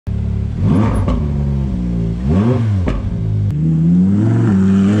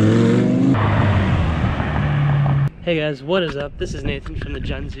Hey guys, what is up? This is Nathan from the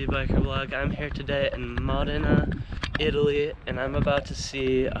Gen Z Biker Vlog. I'm here today in Modena, Italy, and I'm about to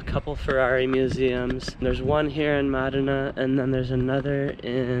see a couple Ferrari museums. There's one here in Modena, and then there's another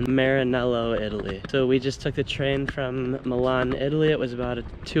in Maranello, Italy. So we just took the train from Milan, Italy. It was about a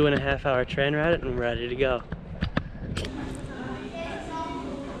 2.5 hour train ride, and we're ready to go.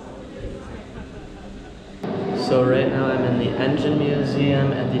 So right now I'm in the Engine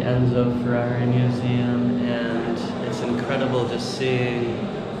Museum at the Enzo Ferrari Museum, and it's incredible just seeing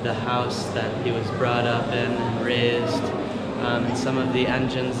the house that he was brought up in and raised, and some of the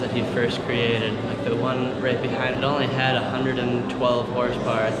engines that he first created. Like the one right behind it only had 112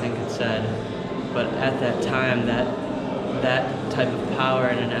 horsepower, I think it said, but at that time that type of power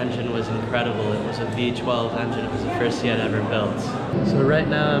in an engine was incredible. It was a V12 engine. It was the first he had ever built. So right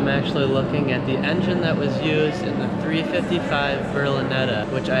now I'm actually looking at the engine that was used in the 355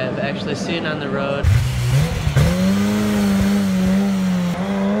 Berlinetta, which I have actually seen on the road.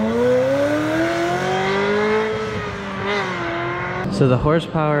 So the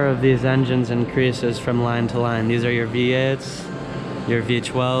horsepower of these engines increases from line to line. These are your V8s, your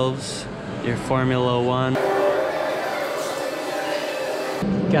V12s, your Formula 1.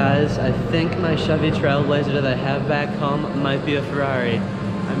 Guys, I think my Chevy Trailblazer that I have back home might be a Ferrari.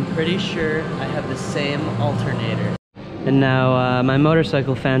 I'm pretty sure I have the same alternator. And now my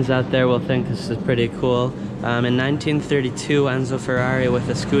motorcycle fans out there will think this is pretty cool. In 1932, Enzo Ferrari with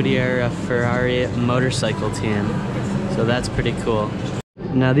the Scuderia Ferrari motorcycle team. So that's pretty cool.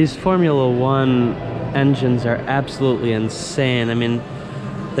 Now these Formula 1 engines are absolutely insane. I mean,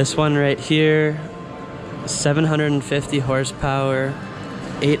 this one right here, 750 horsepower.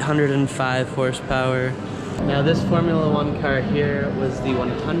 805 horsepower. Now this Formula 1 car here was the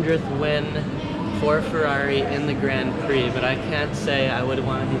 100th win for Ferrari in the Grand Prix, but I can't say I would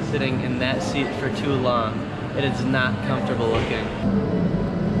want to be sitting in that seat for too long. It is not comfortable looking.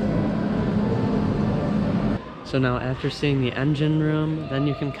 So now after seeing the engine room, then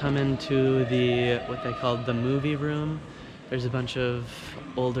you can come into the, what they called the movie room. There's a bunch of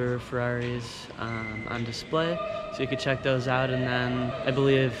older Ferraris on display, so you could check those out, and then I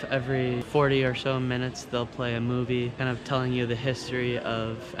believe every 40 or so minutes they'll play a movie kind of telling you the history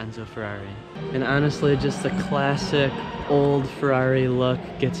of Enzo Ferrari. And honestly, just the classic old Ferrari look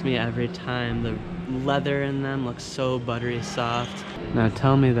gets me every time. The leather in them looks so buttery soft. Now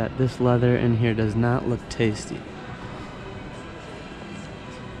tell me that this leather in here does not look tasty.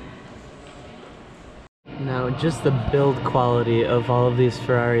 Now, just the build quality of all of these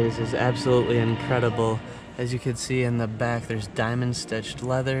Ferraris is absolutely incredible. As you can see in the back, there's diamond stitched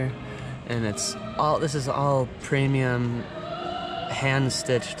leather, and this is all premium hand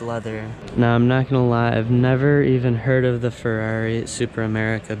stitched leather. Now, I'm not gonna lie, I've never even heard of the Ferrari Super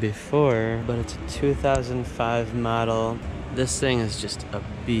America before, but it's a 2005 model. This thing is just a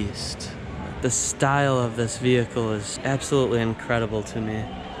beast. The style of this vehicle is absolutely incredible to me.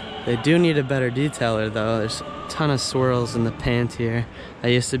 They do need a better detailer though. There's a ton of swirls in the paint here. I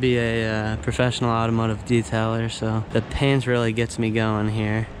used to be a professional automotive detailer, so the paint really gets me going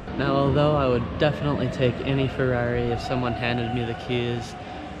here. Now, although I would definitely take any Ferrari if someone handed me the keys,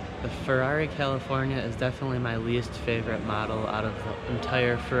 the Ferrari California is definitely my least favorite model out of the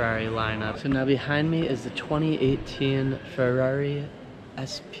entire Ferrari lineup. So now behind me is the 2018 Ferrari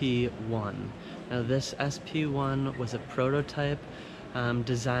SP1. Now this SP1 was a prototype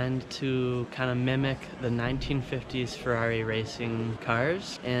designed to kind of mimic the 1950s Ferrari racing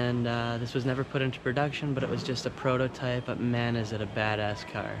cars, and this was never put into production, but it was just a prototype, but man is it a badass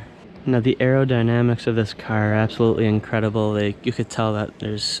car. Now the aerodynamics of this car are absolutely incredible. You could tell that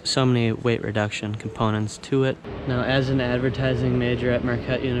there's so many weight reduction components to it. Now, as an advertising major at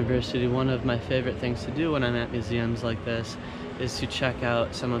Marquette University, one of my favorite things to do when I'm at museums like this is to check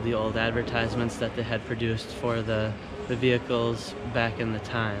out some of the old advertisements that they had produced for the vehicles back in the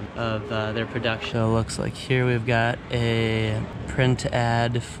time of their production. So it looks like here we've got a print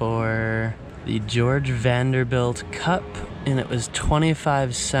ad for the George Vanderbilt Cup, and it was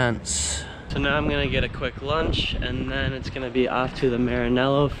 25 cents. So now I'm gonna get a quick lunch, and then it's gonna be off to the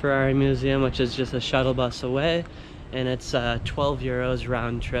Maranello Ferrari Museum, which is just a shuttle bus away, and it's 12 euros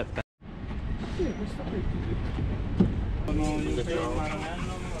round trip.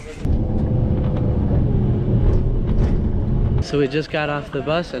 So we just got off the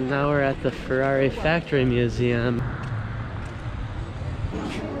bus, and now we're at the Ferrari Factory Museum.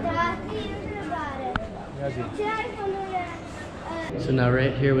 So now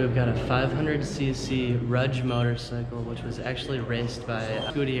right here we've got a 500cc Rudge motorcycle, which was actually raced by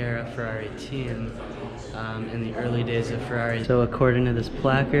a Scuderia Ferrari team in the early days of Ferrari. So according to this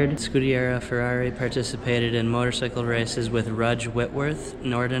placard, Scuderia Ferrari participated in motorcycle races with Rudge, Whitworth,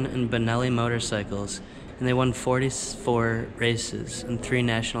 Norden, and Benelli motorcycles, and they won 44 races and 3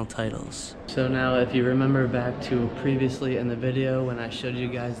 national titles. So now if you remember back to previously in the video when I showed you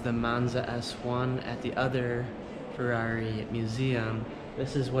guys the Monza S1 at the other Ferrari Museum,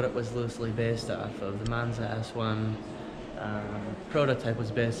 this is what it was loosely based off of. The Monza S1 prototype was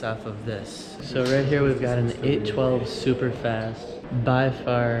based off of this. So right here we've got an 812 Superfast. By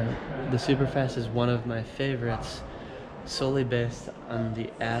far, the Superfast is one of my favorites, solely based on the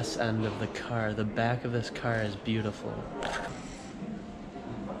ass end of the car. The back of this car is beautiful.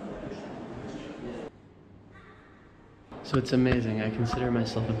 So it's amazing. I consider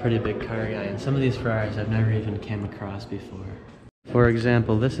myself a pretty big car guy, and some of these Ferraris I've never even came across before. For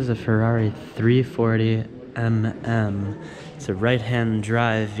example, this is a Ferrari 340 MM. It's a right-hand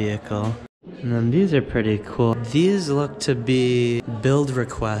drive vehicle. And then these are pretty cool. These look to be build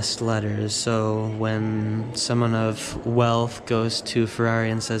request letters. So when someone of wealth goes to Ferrari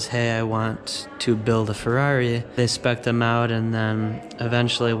and says, hey, I want to build a Ferrari, they spec them out, and then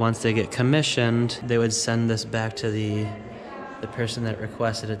eventually once they get commissioned, they would send this back to the person that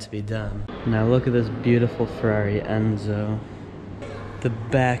requested it to be done. Now look at this beautiful Ferrari Enzo. The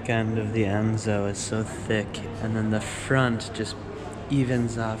back end of the Enzo is so thick, and then the front just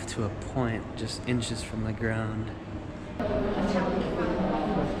evens off to a point, just inches from the ground.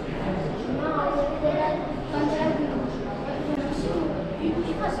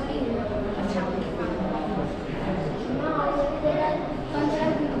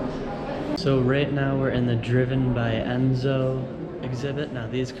 So right now we're in the Driven by Enzo exhibit. Now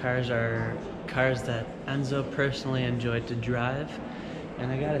these cars are cars that Enzo personally enjoyed to drive,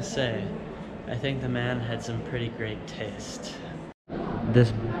 and I gotta say, I think the man had some pretty great taste.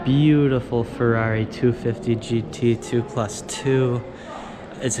 This beautiful Ferrari 250 GT 2+2,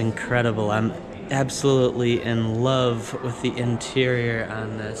 it's incredible. I'm absolutely in love with the interior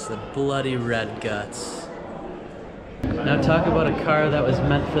on this, the bloody red guts. Now talk about a car that was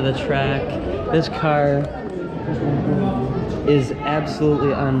meant for the track. This car is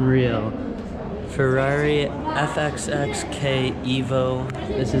absolutely unreal. Ferrari FXXK Evo.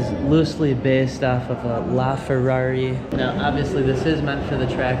 This is loosely based off of a LaFerrari. Now obviously this is meant for the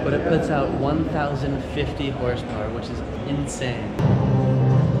track, but it puts out 1,050 horsepower, which is insane.